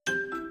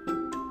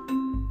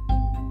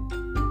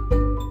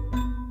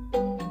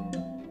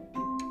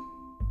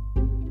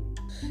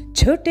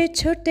छोटे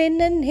छोटे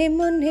नन्हे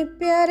मुन्ने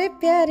प्यारे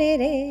प्यारे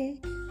रे,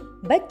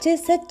 बच्चे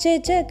सच्चे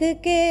जग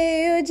के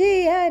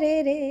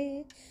उजियारे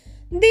रे।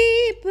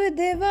 दीप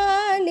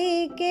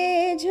दिवाली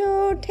के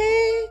झूठे,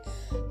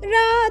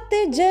 रात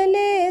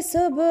जले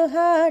सुबह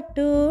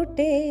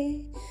टूटे।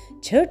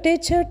 छोटे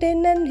छोटे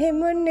नन्हे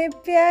मुन्ने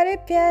प्यारे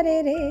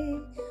प्यारे रे,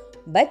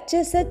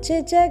 बच्चे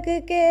सच्चे जग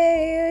के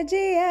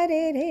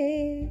उजियारे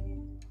रे।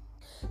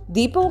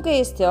 दीपों के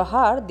इस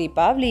त्योहार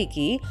दीपावली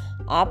की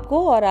आपको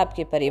और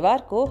आपके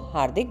परिवार को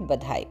हार्दिक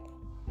बधाई।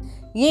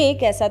 ये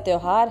एक ऐसा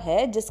त्योहार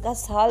है जिसका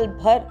साल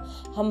भर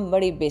हम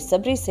बड़ी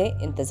बेसब्री से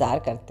इंतज़ार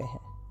करते हैं,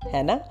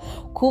 है ना।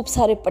 खूब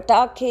सारे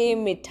पटाखे,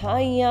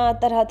 मिठाइयाँ,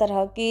 तरह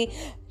तरह की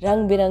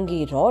रंग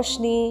बिरंगी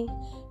रोशनी,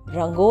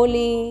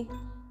 रंगोली,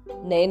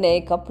 नए नए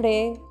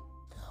कपड़े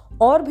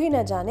और भी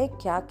न जाने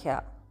क्या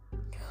क्या।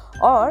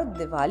 और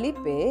दिवाली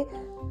पे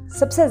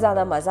सबसे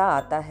ज़्यादा मज़ा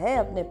आता है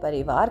अपने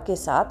परिवार के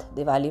साथ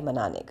दिवाली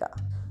मनाने का।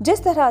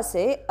 जिस तरह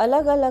से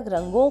अलग अलग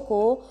रंगों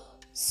को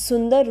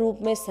सुंदर रूप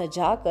में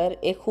सजाकर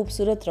एक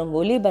खूबसूरत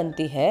रंगोली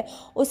बनती है,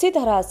 उसी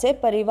तरह से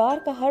परिवार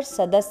का हर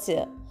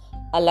सदस्य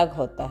अलग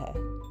होता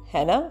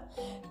है ना।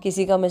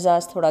 किसी का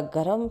मिजाज थोड़ा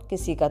गर्म,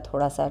 किसी का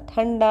थोड़ा सा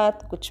ठंडा,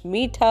 कुछ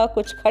मीठा,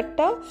 कुछ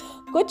खट्टा,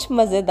 कुछ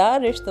मज़ेदार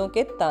रिश्तों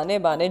के ताने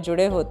बाने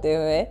जुड़े होते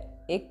हुए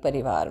एक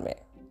परिवार में।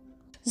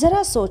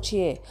 ज़रा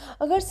सोचिए,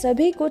 अगर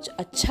सभी कुछ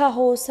अच्छा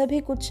हो, सभी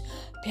कुछ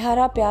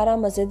प्यारा प्यारा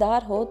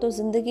मज़ेदार हो, तो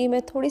ज़िंदगी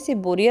में थोड़ी सी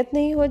बोरियत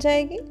नहीं हो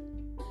जाएगी।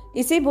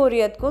 इसी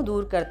बोरियत को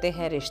दूर करते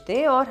हैं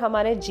रिश्ते, और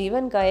हमारे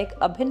जीवन का एक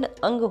अभिन्न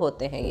अंग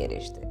होते हैं ये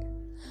रिश्ते।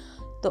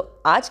 तो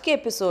आज के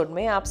एपिसोड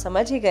में आप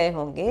समझ ही गए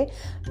होंगे,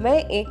 मैं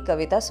एक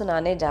कविता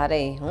सुनाने जा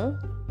रही हूँ,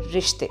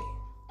 रिश्ते।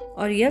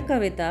 और यह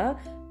कविता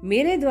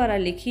मेरे द्वारा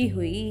लिखी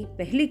हुई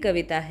पहली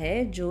कविता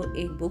है जो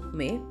एक बुक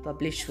में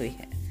पब्लिश हुई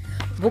है।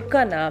 बुक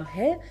का नाम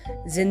है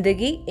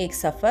जिंदगी एक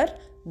सफ़र,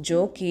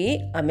 जो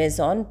कि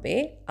अमेज़ॉन पे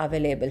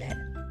अवेलेबल है।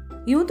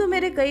 यूँ तो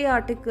मेरे कई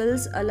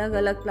आर्टिकल्स अलग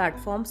अलग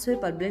प्लेटफॉर्म्स पे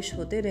पब्लिश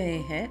होते रहे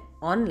हैं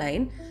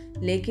ऑनलाइन,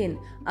 लेकिन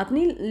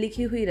अपनी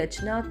लिखी हुई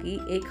रचना की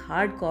एक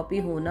हार्ड कॉपी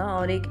होना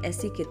और एक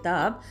ऐसी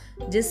किताब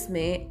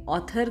जिसमें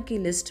ऑथर की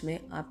लिस्ट में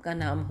आपका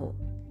नाम हो,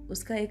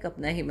 उसका एक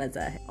अपना ही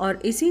मज़ा है।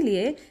 और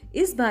इसीलिए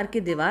इस बार की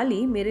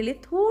दिवाली मेरे लिए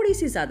थोड़ी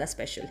सी ज़्यादा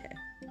स्पेशल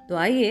है। तो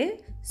आइए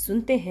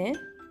सुनते हैं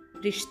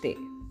रिश्ते।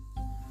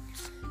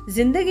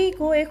 जिंदगी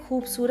को एक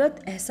खूबसूरत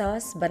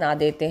एहसास बना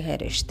देते हैं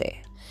रिश्ते।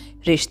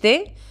 रिश्ते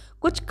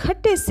कुछ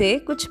खट्टे से,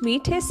 कुछ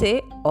मीठे से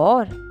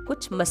और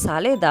कुछ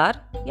मसालेदार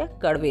या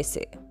कड़वे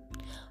से,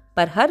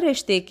 पर हर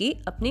रिश्ते की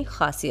अपनी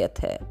खासियत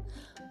है।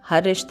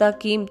 हर रिश्ता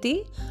कीमती,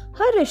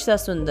 हर रिश्ता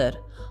सुंदर,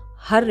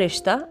 हर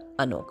रिश्ता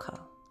अनोखा।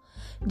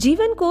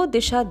 जीवन को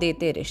दिशा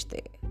देते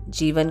रिश्ते,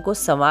 जीवन को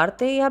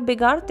संवारते या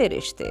बिगाड़ते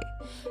रिश्ते,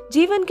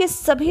 जीवन के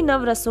सभी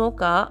नवरसों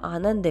का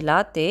आनंद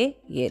दिलाते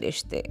ये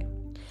रिश्ते।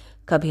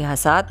 कभी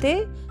हंसाते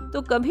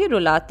तो कभी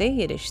रुलाते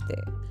ये रिश्ते,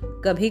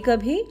 कभी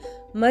कभी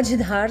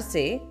मझधार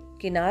से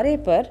किनारे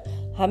पर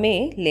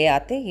हमें ले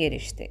आते ये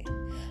रिश्ते।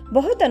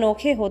 बहुत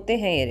अनोखे होते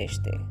हैं ये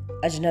रिश्ते।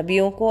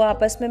 अजनबियों को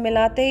आपस में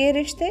मिलाते ये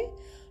रिश्ते,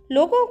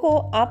 लोगों को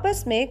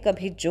आपस में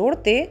कभी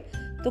जोड़ते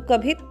तो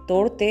कभी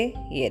तोड़ते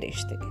ये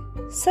रिश्ते।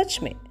 सच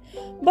में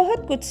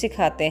बहुत कुछ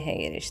सिखाते हैं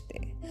ये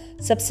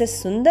रिश्ते। सबसे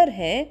सुंदर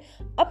है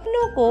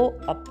अपनों को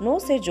अपनों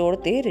से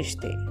जोड़ते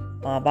रिश्ते,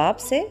 माँ बाप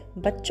से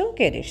बच्चों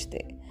के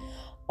रिश्ते।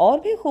 और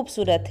भी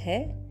खूबसूरत है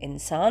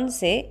इंसान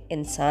से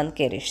इंसान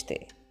के रिश्ते।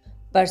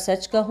 पर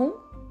सच कहूँ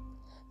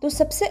तो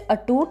सबसे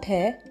अटूट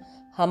है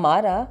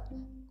हमारा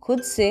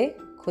खुद से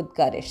खुद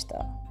का रिश्ता।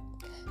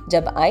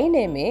 जब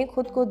आईने में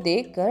खुद को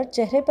देखकर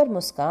चेहरे पर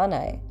मुस्कान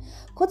आए,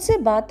 खुद से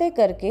बातें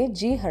करके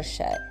जी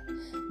हर्षाए,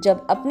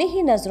 जब अपनी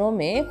ही नज़रों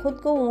में खुद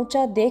को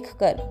ऊंचा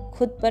देखकर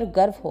खुद पर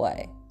गर्व हो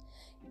आए,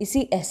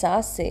 इसी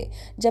एहसास से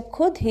जब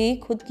खुद ही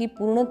खुद की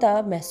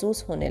पूर्णता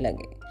महसूस होने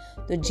लगे,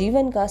 तो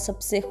जीवन का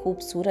सबसे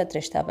खूबसूरत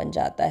रिश्ता बन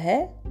जाता है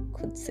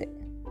खुद से।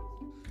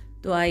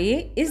 तो आइए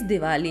इस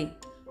दिवाली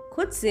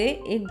खुद से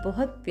एक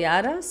बहुत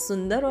प्यारा,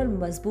 सुंदर और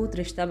मजबूत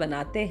रिश्ता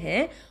बनाते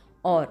हैं,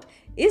 और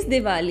इस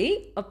दिवाली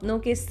अपनों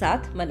के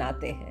साथ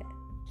मनाते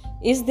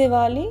हैं। इस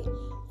दिवाली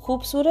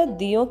खूबसूरत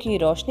दियों की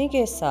रोशनी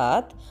के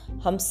साथ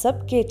हम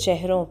सब के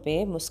चेहरों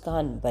पे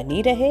मुस्कान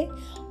बनी रहे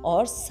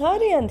और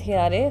सारे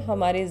अंधियारे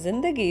हमारी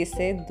ज़िंदगी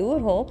से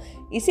दूर हों,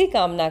 इसी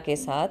कामना के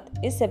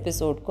साथ इस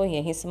एपिसोड को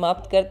यहीं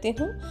समाप्त करती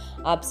हूँ।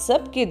 आप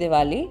सबकी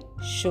दिवाली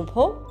शुभ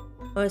हो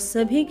और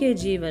सभी के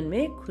जीवन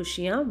में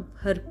खुशियाँ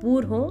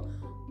भरपूर हों,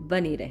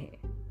 बनी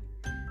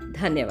रहें।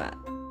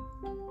 धन्यवाद।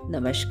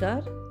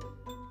 नमस्कार।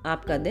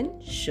 आपका दिन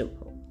शुभ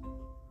हो।